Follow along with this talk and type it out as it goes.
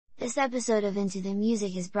This episode of Into the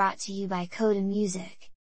Music is brought to you by Ctrl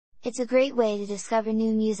Music. It's a great way to discover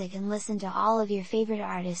new music and listen to all of your favorite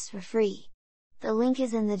artists for free. The link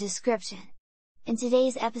is in the description. In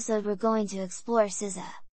today's episode we're going to explore SZA.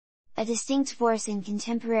 A distinct force in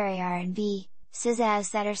contemporary R&B, SZA has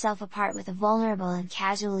set herself apart with a vulnerable and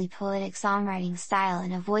casually poetic songwriting style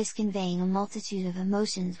and a voice conveying a multitude of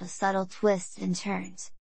emotions with subtle twists and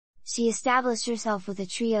turns. She established herself with a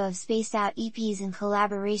trio of spaced-out EPs and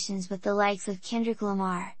collaborations with the likes of Kendrick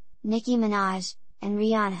Lamar, Nicki Minaj, and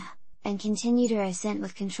Rihanna, and continued her ascent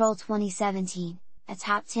with Ctrl 2017, a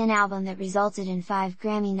top 10 album that resulted in 5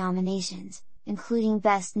 Grammy nominations, including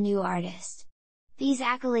Best New Artist. These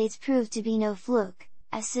accolades proved to be no fluke,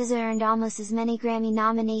 as SZA earned almost as many Grammy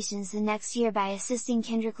nominations the next year by assisting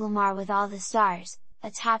Kendrick Lamar with All the Stars,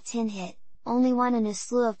 a top 10 hit, only one in a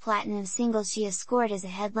slew of platinum singles she has scored as a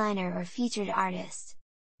headliner or featured artist.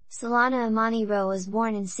 Solána Imani Rowe was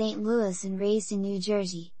born in St. Louis and raised in New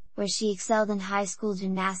Jersey, where she excelled in high school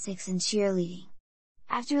gymnastics and cheerleading.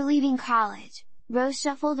 After leaving college, Rowe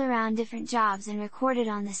shuffled around different jobs and recorded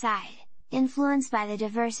on the side, influenced by the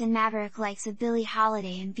diverse and maverick likes of Billie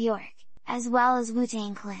Holiday and Björk, as well as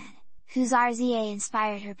Wu-Tang Clan, whose RZA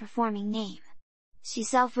inspired her performing name. She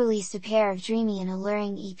self-released a pair of dreamy and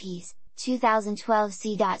alluring EPs, 2012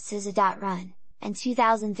 See.SZA.Run, and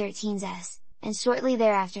 2013's, and shortly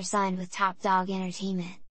thereafter signed with top Dawg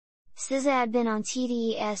Entertainment. SZA had been on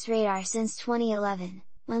TDE's radar since 2011,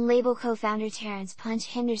 when label co-founder Terrence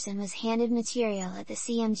Punch Henderson was handed material at the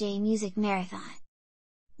CMJ Music Marathon.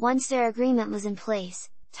 Once their agreement was in place,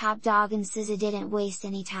 Top Dawg and SZA didn't waste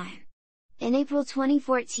any time. In April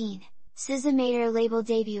 2014, SZA made her label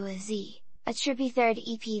debut with Z, a trippy third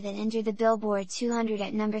EP that entered the Billboard 200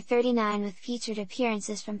 at number 39 with featured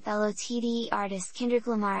appearances from fellow TDE artists Kendrick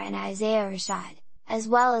Lamar and Isaiah Rashad, as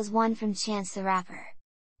well as one from Chance the Rapper.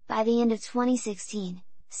 By the end of 2016,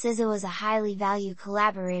 SZA was a highly valued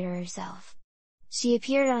collaborator herself. She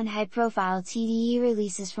appeared on high-profile TDE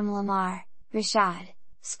releases from Lamar, Rashad,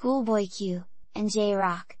 Schoolboy Q, and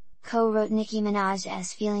J-Rock, co-wrote Nicki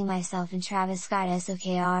Minaj's Feeling Myself and Travis Scott's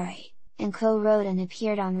OK Alright, and co-wrote and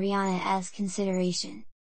appeared on Rihanna's Consideration.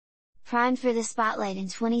 Primed for the spotlight in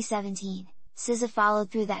 2017, SZA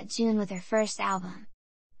followed through that June with her first album.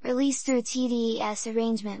 Released through TDE's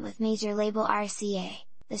arrangement with major label RCA,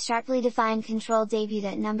 the sharply defined Ctrl debuted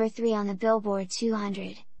at number 3 on the Billboard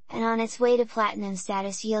 200, and on its way to platinum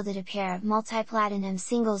status yielded a pair of multi-platinum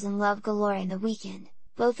singles in Love Galore and The Weeknd,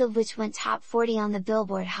 both of which went top 40 on the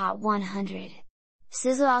Billboard Hot 100.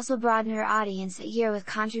 SZA also broadened her audience that year with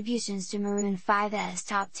contributions to Maroon 5's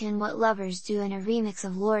Top 10 What Lovers Do and a remix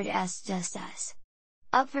of Lord's Just Us.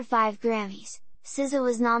 Up for 5 Grammys, SZA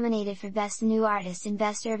was nominated for Best New Artist and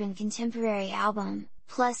Best Urban Contemporary Album,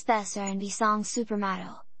 plus Best R&B Song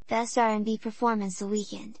Supermodel, Best R&B Performance The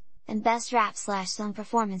Weeknd, and Best Rap/Song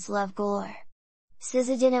Performance Love Galore.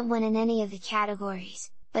 SZA didn't win in any of the categories,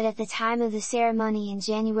 but at the time of the ceremony in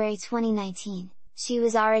January 2019, she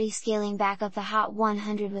was already scaling back up the Hot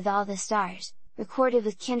 100 with All the Stars, recorded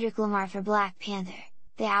with Kendrick Lamar for Black Panther,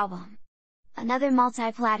 the album. Another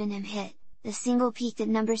multi-platinum hit, the single peaked at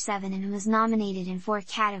number 7 and was nominated in 4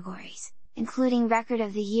 categories, including Record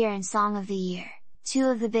of the Year and Song of the Year, 2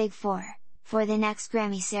 of the Big 4, for the next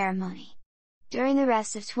Grammy ceremony. During the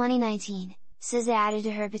rest of 2019, SZA added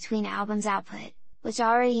to her Between Albums output, which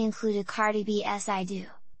already included Cardi B's I Do,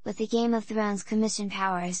 with the Game of Thrones commission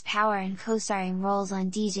Power and co-starring roles on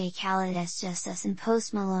DJ Khaled's Just Us and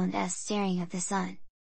Post Malone's Staring at the Sun.